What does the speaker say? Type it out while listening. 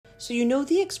So you know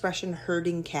the expression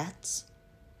herding cats?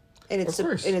 And it's Of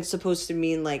course. and it's supposed to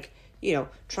mean like,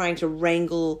 trying to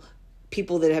wrangle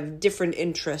people that have different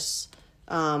interests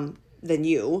than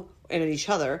you and each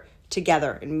other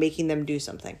together and making them do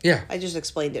something. Yeah. I just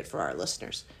explained it for our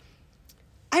listeners.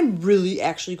 I'm really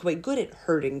actually quite good at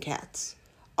herding cats.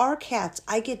 Our cats,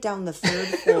 I get down the third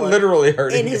floor. Literally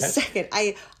herding in a cats. second.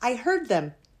 I herd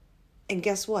them. And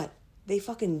guess what? They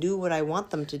fucking do what I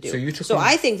want them to do. So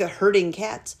I think that herding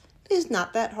cats is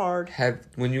not that hard.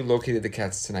 When you located the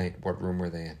cats tonight, what room were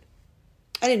they in?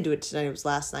 I didn't do it tonight. It was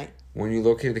last night. When you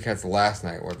located the cats last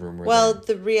night, what room were Well, they in?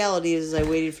 the reality is I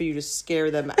waited for you to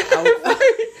scare them out.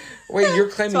 Wait, you're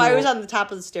claiming... So I was on the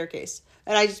top of the staircase.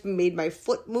 And I just made my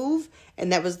foot move.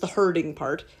 And that was the herding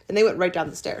part. And they went right down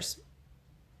the stairs.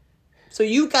 So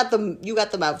you got them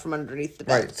out from underneath the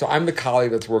bed. Right, so I'm the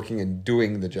colleague that's working and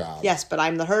doing the job. Yes, but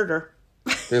I'm the herder.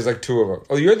 There's like two of them.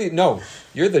 Oh, you're the guy.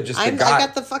 I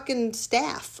got the fucking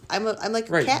staff. I'm like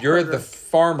a right, cat you're herder. the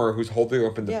farmer who's holding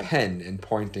open the Yeah. pen and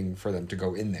pointing for them to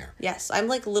go in there. Yes, I'm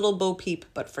like Little Bo Peep,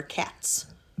 but for cats.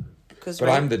 But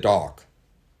I'm the dog.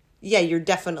 Yeah, you're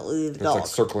definitely the It's dog. like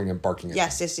circling and barking at them.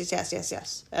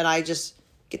 Yes. And I just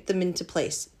get them into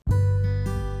place.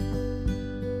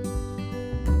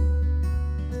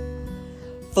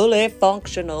 Fully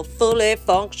functional parents.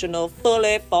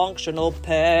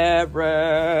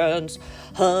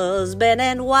 Husband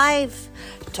and wife,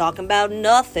 talking about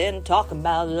nothing, talking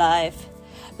about life.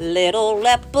 Little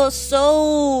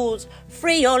episodes,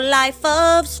 free your life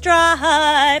of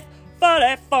strife.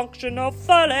 Fully functional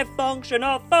parents.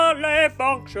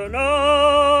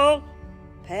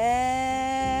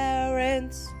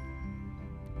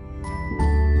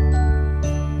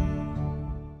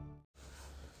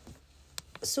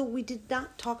 So we did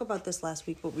not talk about this last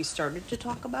week, but we started to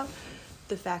talk about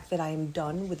the fact that I am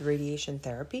done with radiation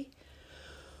therapy,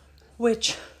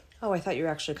 which, I thought you were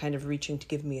actually kind of reaching to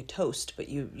give me a toast, but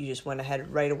you just went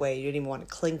ahead right away. You didn't even want to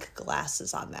clink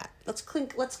glasses on that. Let's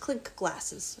clink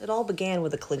glasses. It all began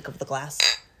with a clink of the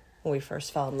glass when we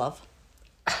first fell in love.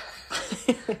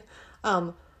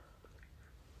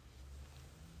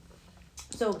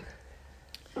 So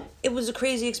it was a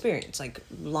crazy experience, like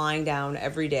lying down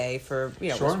every day for,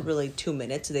 it was really 2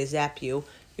 minutes. They zap you,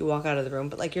 you walk out of the room,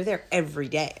 but like you're there every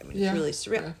day. I mean, it's really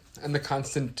surreal. Yeah. And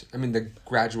the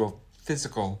gradual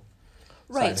physical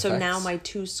Right, side so now effects. my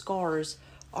 2 scars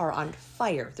are on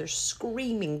fire. They're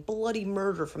screaming bloody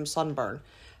murder from sunburn.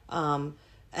 And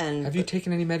Have you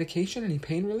taken any medication, any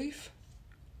pain relief?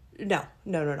 No.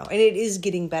 And it is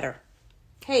getting better.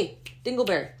 Hey,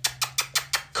 Dingleberry.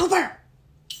 Cooper!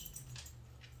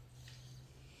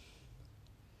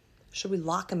 Should we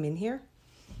lock him in here?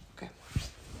 Okay.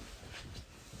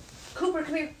 Cooper,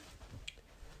 come here.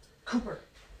 Cooper,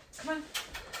 come on.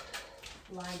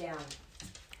 Lie down.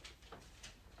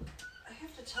 I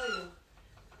have to tell you,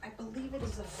 I believe it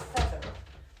is a feather,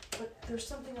 but there's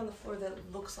something on the floor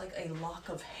that looks like a lock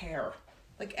of hair.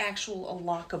 Like a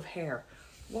lock of hair.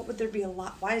 What would there be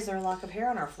why is there a lock of hair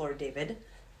on our floor, David?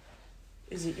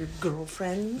 Is it your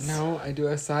girlfriend's? No, I do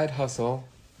a side hustle.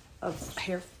 Of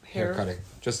hair Cutting.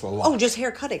 Just a lock. Oh, just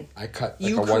hair cutting. I cut like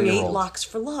You a 1-year-old. create locks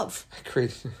for love.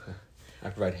 I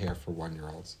provide hair for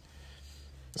 1-year-olds.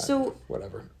 So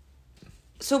whatever.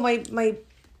 So my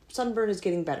sunburn is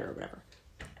getting better or whatever.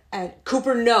 And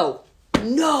Cooper, no.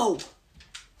 No.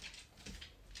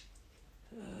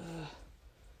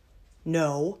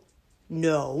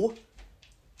 No.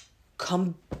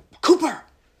 Come, Cooper.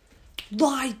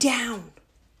 Lie down.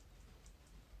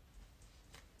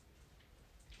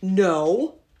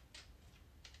 No.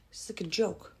 This is like a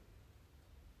joke.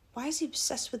 Why is he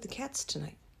obsessed with the cats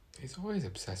tonight? He's always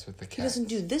obsessed with the cats. He doesn't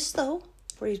do this, though,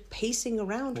 where he's pacing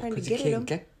around trying to get at him.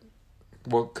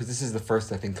 Because this is the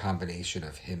first, I think, combination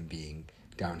of him being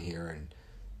down here and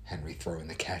Henry throwing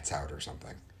the cats out or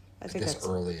something. I think this that's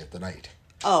early at the night.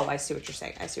 Oh, I see what you're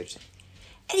saying.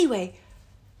 Anyway,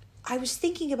 I was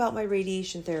thinking about my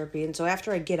radiation therapy, and so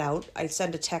after I get out, I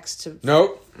send a text to...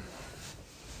 Nope.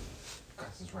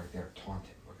 Gus is right there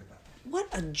taunting. Look at that. What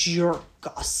a jerk,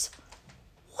 Gus.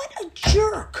 What a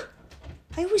jerk.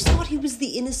 I always thought he was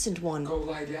the innocent one. Go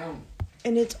lie down.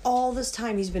 And it's all this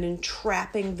time he's been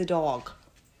entrapping the dog.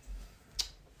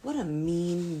 What a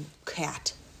mean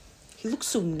cat. He looks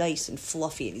so nice and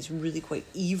fluffy, and he's really quite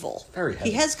evil. Very heavy.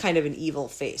 He has kind of an evil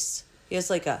face. He has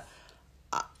like a,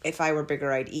 if I were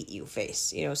bigger, I'd eat you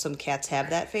face. You know, some cats have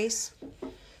that face.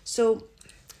 So,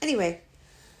 anyway,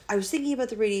 I was thinking about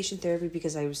the radiation therapy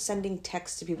because I was sending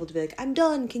texts to people to be like, I'm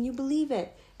done, can you believe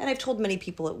it? And I've told many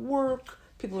people at work.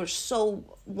 People are so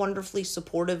wonderfully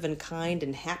supportive and kind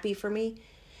and happy for me.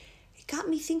 It got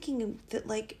me thinking that,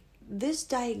 like, this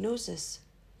diagnosis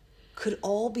could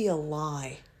all be a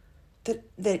lie.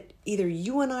 That either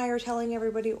you and I are telling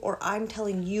everybody or I'm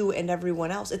telling you and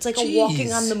everyone else. It's like a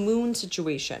walking on the moon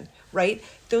situation, right?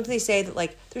 Don't they say that,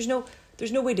 like, there's no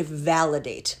way to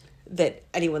validate that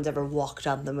anyone's ever walked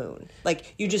on the moon.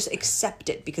 Like, you just accept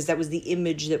it because that was the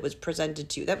image that was presented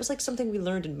to you. That was like something we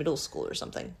learned in middle school or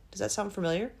something. Does that sound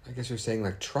familiar? I guess you're saying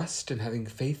like trust and having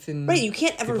faith in... Right, you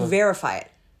can't ever verify it.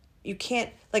 You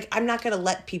can't, like, I'm not going to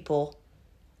let people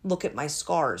look at my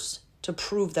scars to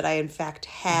prove that I, in fact,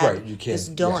 had this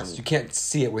done. Yes, you can't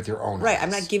see it with your own eyes. Right,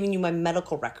 I'm not giving you my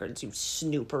medical records, you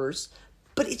snoopers.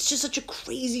 But it's just such a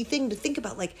crazy thing to think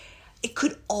about. Like, it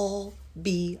could all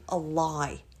be a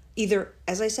lie. Either,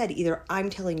 as I said, either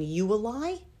I'm telling you a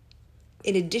lie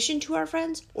in addition to our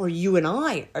friends, or you and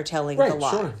I are telling the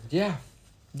lie. Sure. Yeah.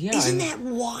 Isn't that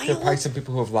wild? There are probably some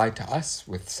people who have lied to us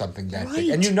with something that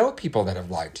big. And you know people that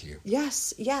have lied to you.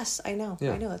 Yes, I know.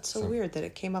 Yeah, I know. It's so weird that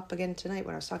it came up again tonight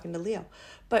when I was talking to Leo.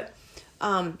 But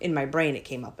in my brain it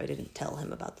came up. I didn't tell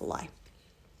him about the lie.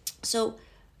 So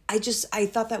I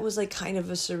thought that was like kind of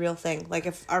a surreal thing. Like,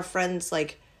 if our friends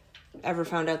like ever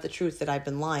found out the truth that I've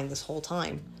been lying this whole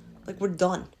time, like, we're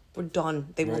done. We're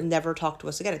done. They will never talk to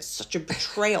us again. It's such a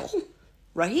betrayal.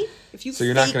 Right? So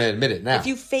you're not going to admit it now. If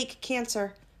you fake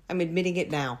cancer, I'm admitting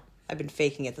it now. I've been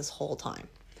faking it this whole time.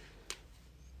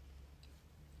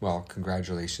 Well,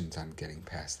 congratulations on getting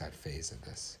past that phase of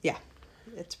this. Yeah,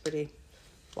 it's pretty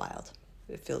wild.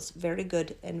 It feels very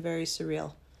good and very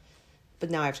surreal. But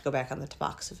now I have to go back on the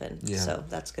tamoxifen. Yeah. So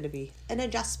that's going to be an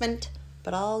adjustment.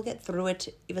 But I'll get through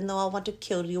it, even though I want to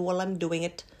kill you while I'm doing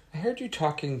it. I heard you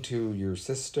talking to your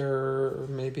sister,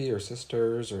 maybe, or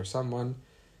sisters, or someone.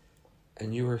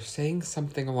 And you were saying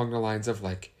something along the lines of,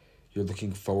 like, you're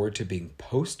looking forward to being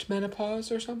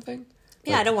post-menopause or something?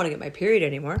 Yeah, I don't want to get my period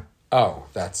anymore. Oh,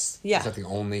 is that the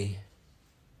only...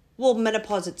 Well,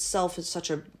 menopause itself is such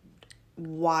a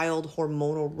wild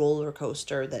hormonal roller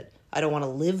coaster that I don't want to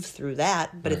live through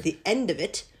that. But at the end of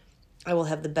it, I will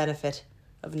have the benefit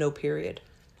of no period.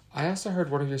 I also heard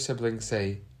one of your siblings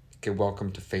say, get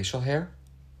welcome to facial hair.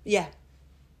 Yeah.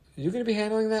 You going to be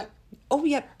handling that? Oh,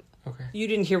 yeah. Okay. You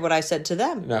didn't hear what I said to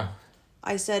them. No.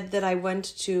 I said that I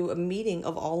went to a meeting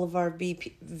of all of our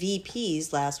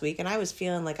VPs last week, and I was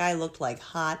feeling like I looked like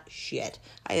hot shit.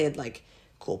 I had, like,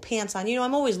 cool pants on. You know,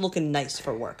 I'm always looking nice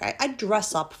for work. I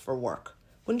dress up for work.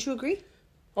 Wouldn't you agree?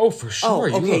 Oh, for sure.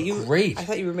 Oh, okay. You look great. I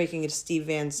thought you were making it Steve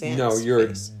Van Sant. No,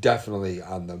 you're definitely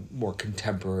on the more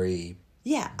contemporary,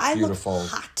 I beautiful. Look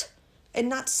hot and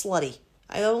not slutty.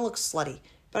 I don't look slutty,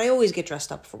 but I always get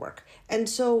dressed up for work. And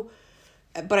so...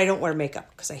 But I don't wear makeup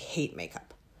because I hate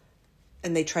makeup.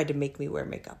 And they tried to make me wear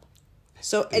makeup.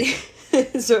 So anyway,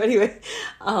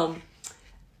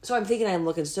 so I'm thinking I'm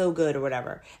looking so good or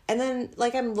whatever. And then,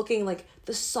 like, I'm looking like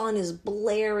the sun is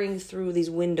blaring through these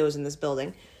windows in this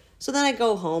building. So then I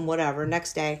go home, whatever,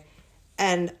 next day.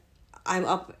 And I'm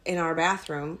up in our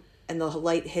bathroom and the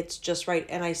light hits just right.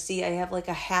 And I see I have like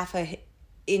a half a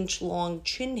inch long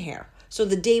chin hair. So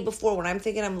the day before, when I'm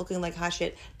thinking I'm looking like hot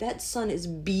shit, that sun is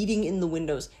beating in the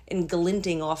windows and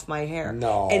glinting off my hair.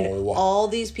 No. And all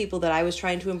these people that I was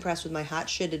trying to impress with my hot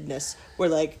shittedness were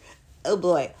like, oh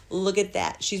boy, look at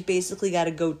that. She's basically got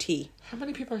a goatee. How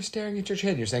many people are staring at your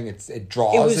chin? You're saying it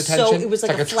draws attention? It was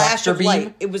like a flash of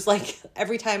light. It was like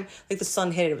every time like the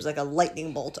sun hit it, it was like a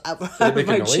lightning bolt out of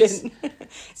my chin.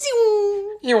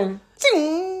 Zing!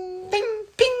 Zing! Ping!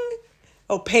 Ping!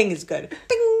 Oh, ping is good.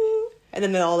 Ping! And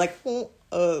then they're all like,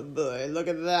 oh boy, look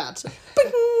at that.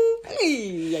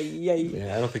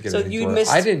 Yeah, I don't think it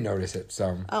I didn't notice it,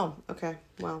 so. Oh, okay.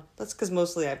 Well, that's because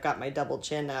mostly I've got my double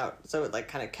chin out, so it like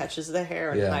kind of catches the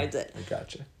hair and hides it. I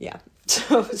gotcha. Yeah.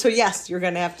 So yes, you're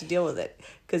going to have to deal with it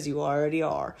because you already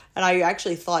are. And I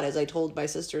actually thought, as I told my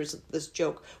sisters this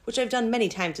joke, which I've done many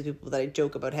times to people that I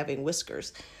joke about having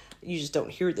whiskers. You just don't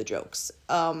hear the jokes.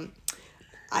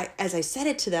 As I said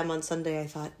it to them on Sunday, I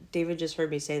thought, David just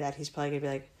heard me say that. He's probably going to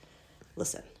be like,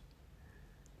 listen,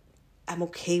 I'm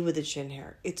okay with the chin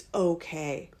hair. It's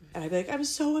okay. And I'd be like, I'm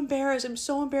so embarrassed I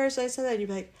said that. And you'd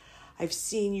be like, I've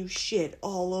seen you shit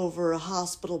all over a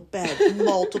hospital bed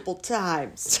multiple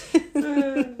times.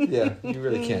 Yeah, you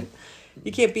really can't.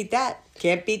 You can't beat that.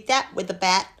 Can't beat that with a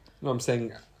bat. No, I'm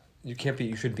saying you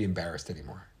shouldn't be embarrassed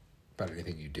anymore about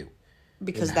anything you do.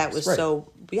 Because that was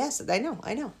so... Yes, I know.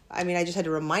 I mean, I just had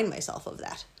to remind myself of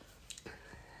that.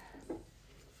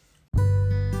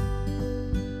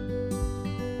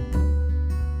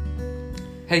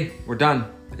 Hey, we're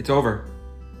done. It's over.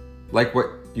 Like what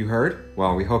you heard?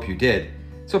 Well, we hope you did.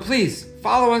 So please,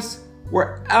 follow us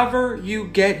wherever you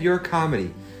get your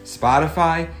comedy.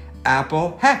 Spotify,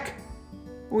 Apple, heck,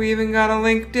 We even got a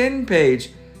LinkedIn page.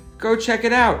 Go check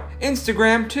it out.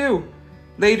 Instagram too.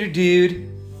 Later, dude.